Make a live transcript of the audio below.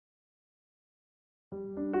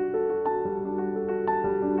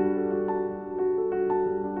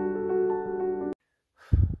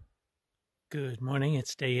Good morning.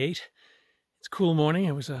 It's day 8. It's a cool morning.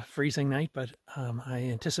 It was a freezing night, but I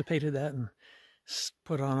anticipated that and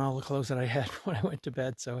put on all the clothes that I had when I went to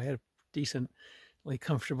bed. So I had a decently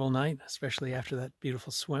comfortable night, especially after that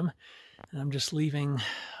beautiful swim. And I'm just leaving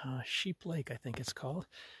Sheep Lake, I think it's called.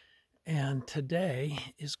 And today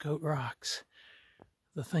is Goat Rocks,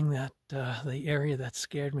 the thing that the area that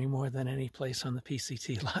scared me more than any place on the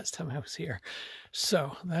PCT last time I was here.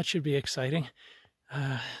 So that should be exciting.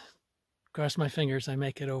 Cross my fingers I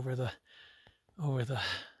make it over the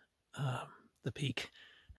peak.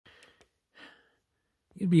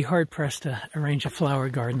 You'd be hard-pressed to arrange a flower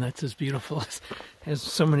garden that's as beautiful as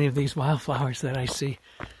so many of these wildflowers that I see.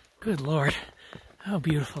 Good Lord, how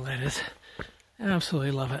beautiful that is.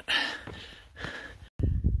 Absolutely love it.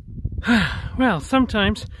 Well,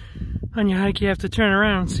 sometimes on your hike you have to turn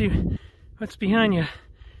around and see what's behind you.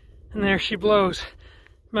 And there she blows.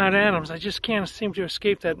 Mount Adams. I just can't seem to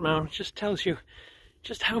escape that mountain. It just tells you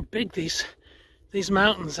just how big these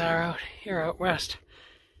mountains are out here out west.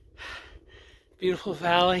 Beautiful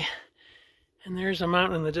valley, and there's a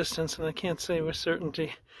mountain in the distance, and I can't say with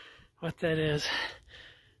certainty what that is.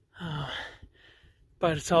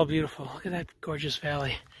 But it's all beautiful. Look at that gorgeous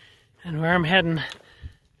valley. And where I'm heading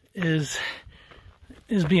is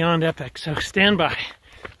beyond epic, so stand by.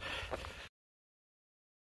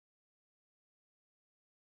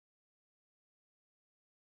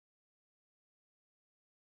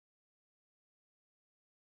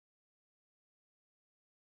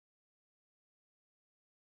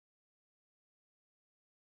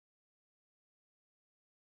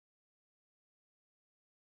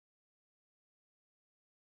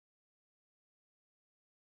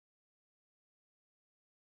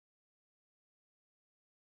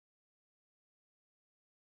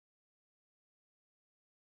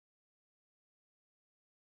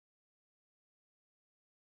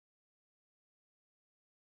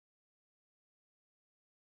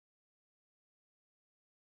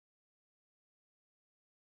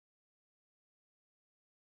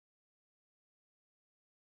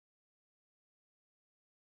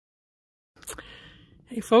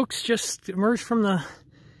 Hey folks, just emerged from the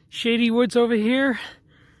shady woods over here,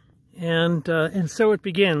 and so it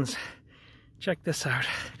begins. Check this out.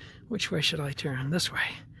 Which way should I turn? This way.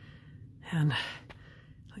 And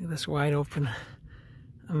look at this wide open,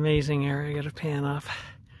 amazing area. I gotta pan off.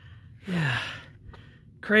 Yeah,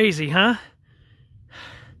 crazy, huh?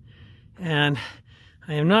 And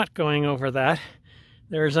I am not going over that.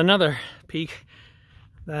 There's another peak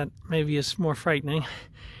that maybe is more frightening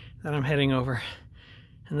that I'm heading over.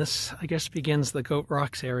 And this, I guess, begins the Goat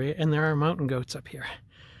Rocks area, and there are mountain goats up here.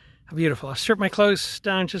 How beautiful. I stripped my clothes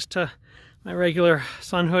down just to my regular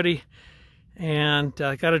sun hoodie, and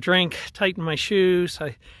got a drink, tightened my shoes.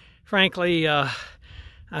 Frankly,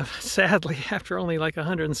 I've sadly, after only like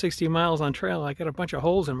 160 miles on trail, I got a bunch of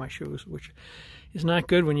holes in my shoes, which is not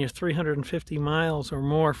good when you're 350 miles or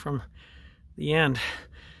more from the end.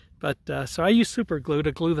 But so I use super glue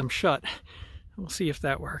to glue them shut. We'll see if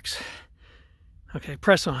that works. Okay,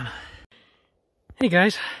 press on. Hey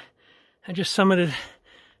guys, I just summited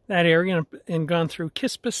that area and gone through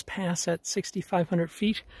Kispis Pass at 6,500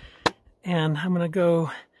 feet. And I'm going to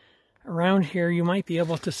go around here. You might be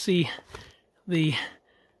able to see the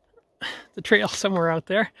trail somewhere out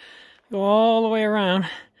there. Go all the way around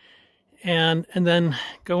and then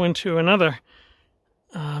go into another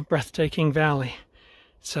breathtaking valley.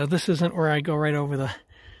 So this isn't where I go right over the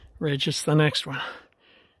ridge, it's the next one.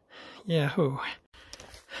 Yahoo!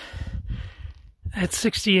 At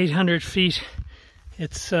 6,800 feet,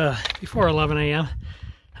 it's before 11 a.m.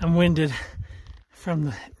 I'm winded from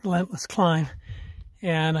the relentless climb,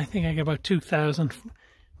 and I think I got about 2,000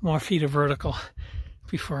 more feet of vertical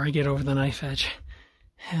before I get over the knife edge.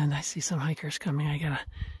 And I see some hikers coming.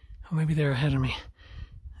 Oh, maybe they're ahead of me.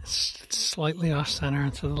 It's slightly off center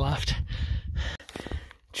and to the left.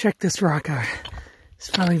 Check this rock out. It's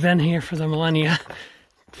probably been here for the millennia,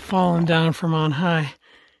 fallen down from on high,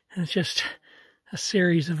 and it's just a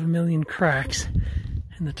series of a million cracks,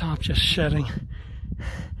 and the top just shedding.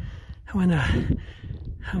 I wonder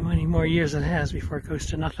how many more years it has before it goes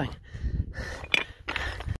to nothing.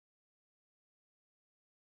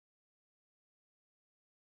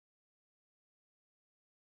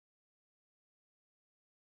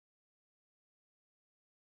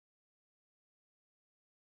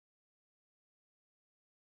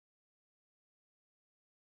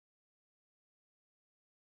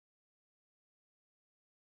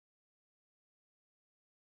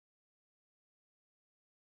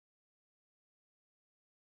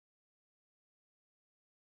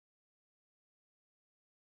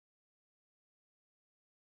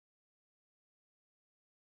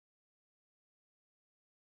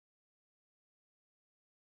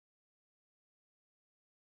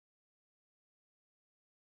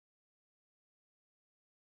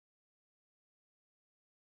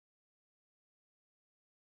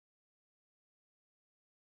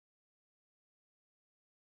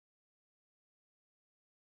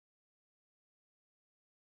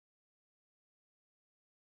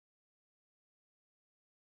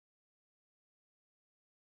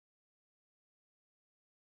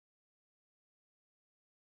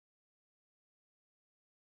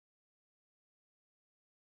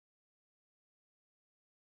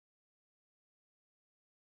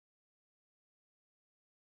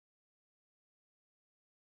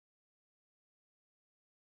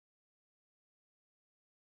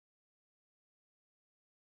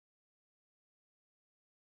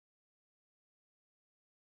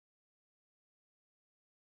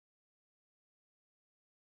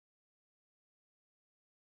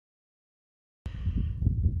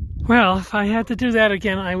 Well, if I had to do that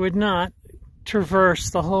again, I would not traverse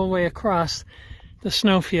the whole way across the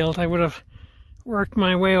snowfield. I would have worked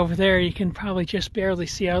my way over there. You can probably just barely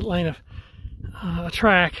see outline of a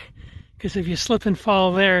track, because if you slip and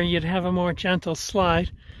fall there, you'd have a more gentle slide,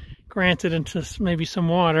 granted into maybe some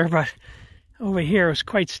water, but over here it was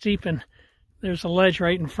quite steep, and there's a ledge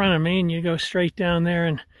right in front of me, and you go straight down there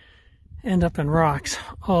and end up in rocks,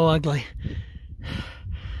 all ugly.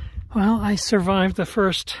 Well, I survived the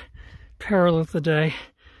first peril of the day.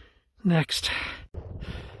 Next.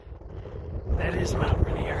 That is Mount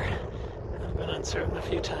Rainier. I've been uncertain a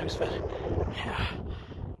few times, but yeah.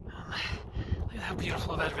 Look at how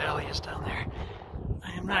beautiful that valley is down there.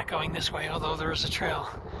 I am not going this way, although there is a trail.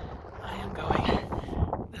 I am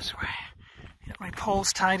going this way. Get my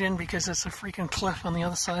poles tied in because it's a freaking cliff on the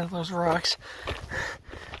other side of those rocks.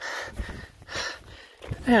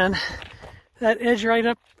 And that edge right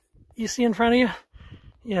up you see in front of you?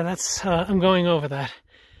 Yeah, that's, I'm going over that.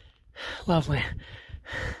 Lovely.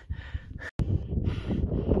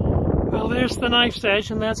 Well, there's the knife's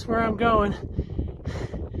edge, and that's where I'm going.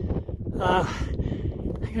 I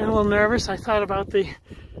got a little nervous. I thought about the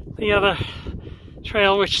other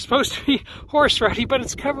trail, which is supposed to be horse ready, but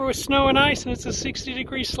it's covered with snow and ice, and it's a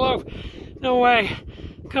 60-degree slope. No way.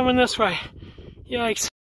 Coming this way. Yikes.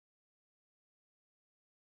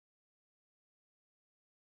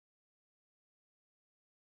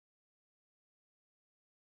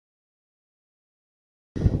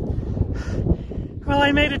 Well,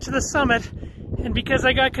 I made it to the summit, and because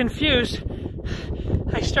I got confused,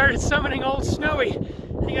 I started summoning Old Snowy.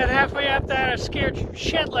 I got halfway up there, I was scared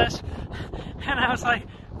shitless, and I was like,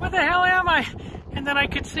 where the hell am I? And then I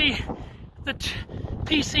could see the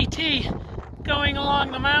PCT going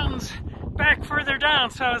along the mountains back further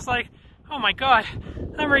down, so I was like, oh my god,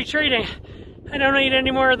 I'm retreating. I don't need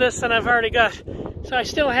any more of this than I've already got. So I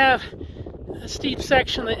still have a steep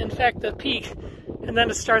section, in fact the peak, and then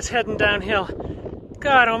it starts heading downhill.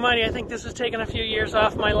 God almighty, I think this has taken a few years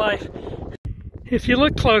off my life. If you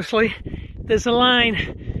look closely, there's a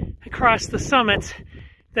line across the summits.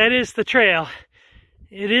 That is the trail.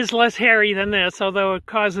 It is less hairy than this, although it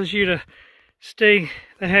causes you to stay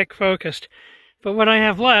the heck focused. But what I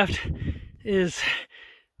have left is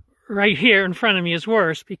right here in front of me is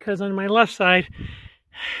worse, because on my left side,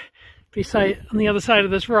 on the other side of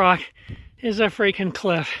this rock, is a freaking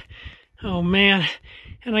cliff. Oh man.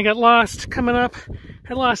 And I got lost coming up.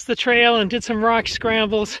 I lost the trail and did some rock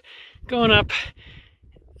scrambles going up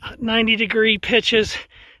 90-degree pitches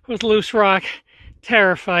with loose rock.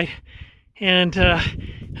 Terrified. And I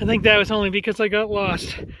think that was only because I got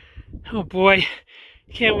lost. Oh boy.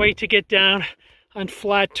 Can't wait to get down on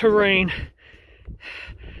flat terrain.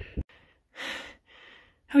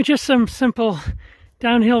 Oh, just some simple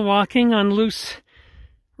downhill walking on loose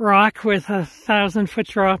rock with a 1,000-foot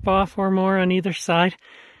drop off or more on either side.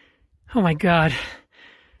 Oh my god.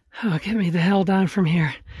 Oh, get me the hell down from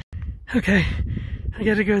here. Okay, I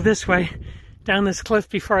gotta go this way, down this cliff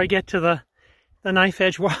before I get to the knife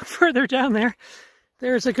edge walk further down there.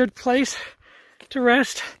 There's a good place to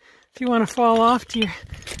rest if you want to fall off to your...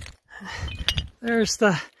 There's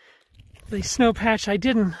the snow patch I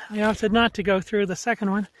opted not to go through, the second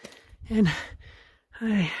one, and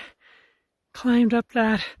I climbed up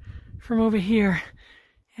that from over here,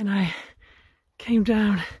 and I came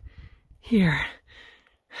down here,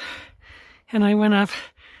 and I went up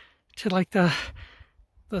to like the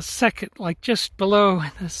second, like just below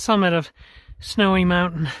the summit of Snowy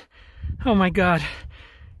Mountain. Oh my god.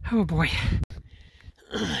 Oh boy.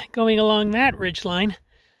 Going along that ridgeline,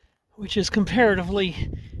 which is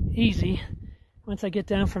comparatively easy. Once I get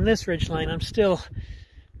down from this ridgeline, I'm still,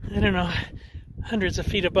 I don't know, hundreds of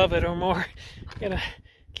feet above it or more. Gotta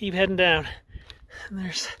keep heading down. And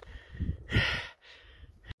there's,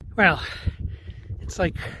 well, it's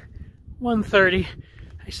like 1:30.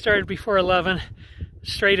 I started before 11,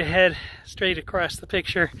 straight ahead, straight across the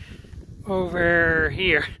picture over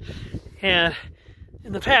here. And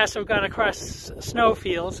in the past, I've gone across snow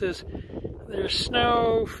fields. There's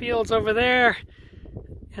snow fields over there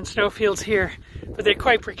and snow fields here, but they're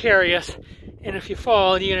quite precarious. And if you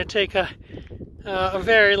fall, you're going to take a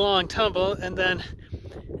very long tumble, and then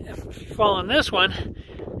if you fall on this one,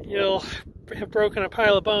 you'll have broken a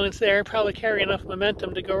pile of bones there and probably carry enough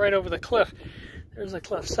momentum to go right over the cliff. There's a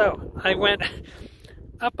cliff. So I went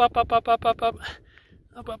up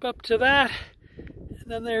to that, and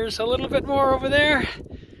then there's a little bit more over there,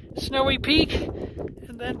 Snowy Peak,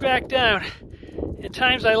 and then back down. At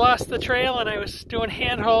times I lost the trail and I was doing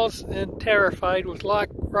handholds and terrified with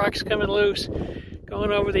rocks coming loose,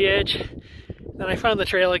 going over the edge. Then I found the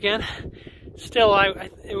trail again, still,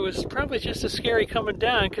 it was probably just as scary coming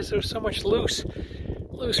down because there was so much loose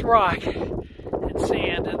rock and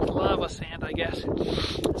sand and lava sand, I guess.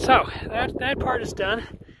 So that part is done,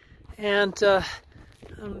 and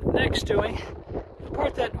I'm next doing the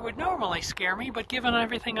part that would normally scare me, but given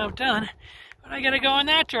everything I've done, but I got to go in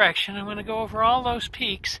that direction. I'm going to go over all those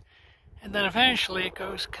peaks, and then eventually it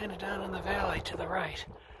goes kind of down in the valley to the right.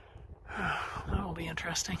 That will be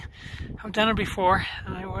interesting. I've done it before,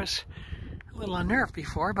 and I was a little unnerved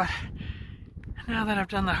before, but now that I've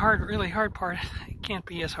done the really hard part, it can't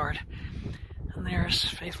be as hard. And there's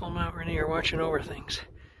faithful mountaineer watching over things.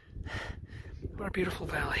 What a beautiful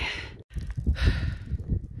valley.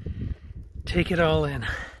 Take it all in.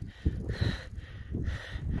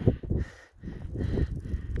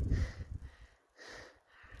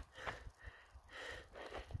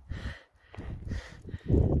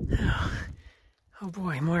 Oh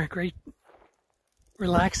boy, more great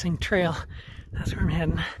relaxing trail. That's where I'm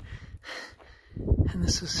heading. And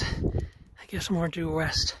this is, I guess, more due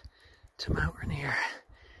west to Mount Rainier.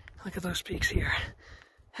 Look at those peaks here.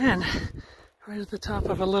 And right at the top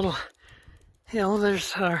of a little hill,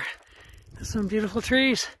 there's some beautiful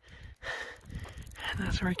trees. And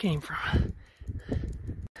that's where I came from.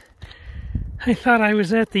 I thought I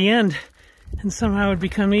was at the end and somehow it would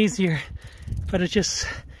become easier, but it just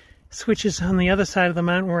switches on the other side of the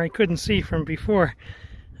mountain where I couldn't see from before.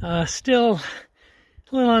 Still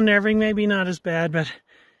a little unnerving, maybe not as bad, but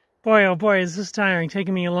boy, oh boy, is this tiring,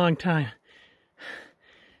 taking me a long time.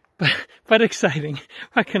 But exciting.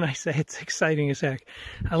 What can I say? It's exciting as heck.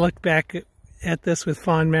 I look back at this with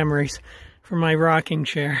fond memories from my rocking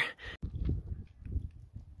chair.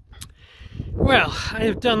 Well, I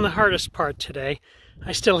have done the hardest part today.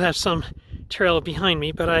 I still have some trail behind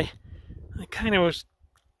me, but I kind of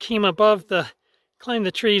came above climbed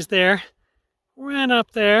the trees there, ran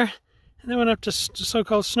up there, and then went up to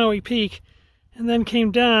so-called Snowy Peak, and then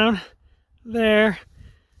came down there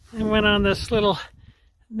and went on this little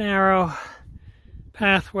narrow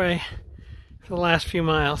pathway for the last few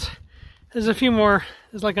miles. There's a few more,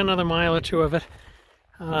 there's like another mile or two of it.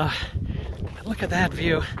 But look at that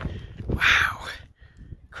view. Wow,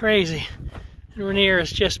 crazy. And Rainier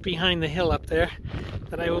is just behind the hill up there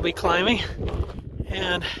that I will be climbing.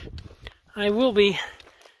 And I will be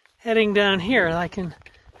heading down here. I can,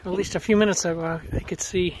 at least a few minutes ago, I could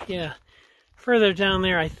see, yeah, further down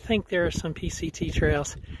there, I think there are some PCT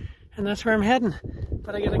trails. And that's where I'm heading.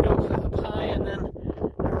 But I gotta go up high and then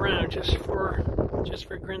around just for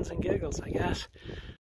grins and giggles, I guess.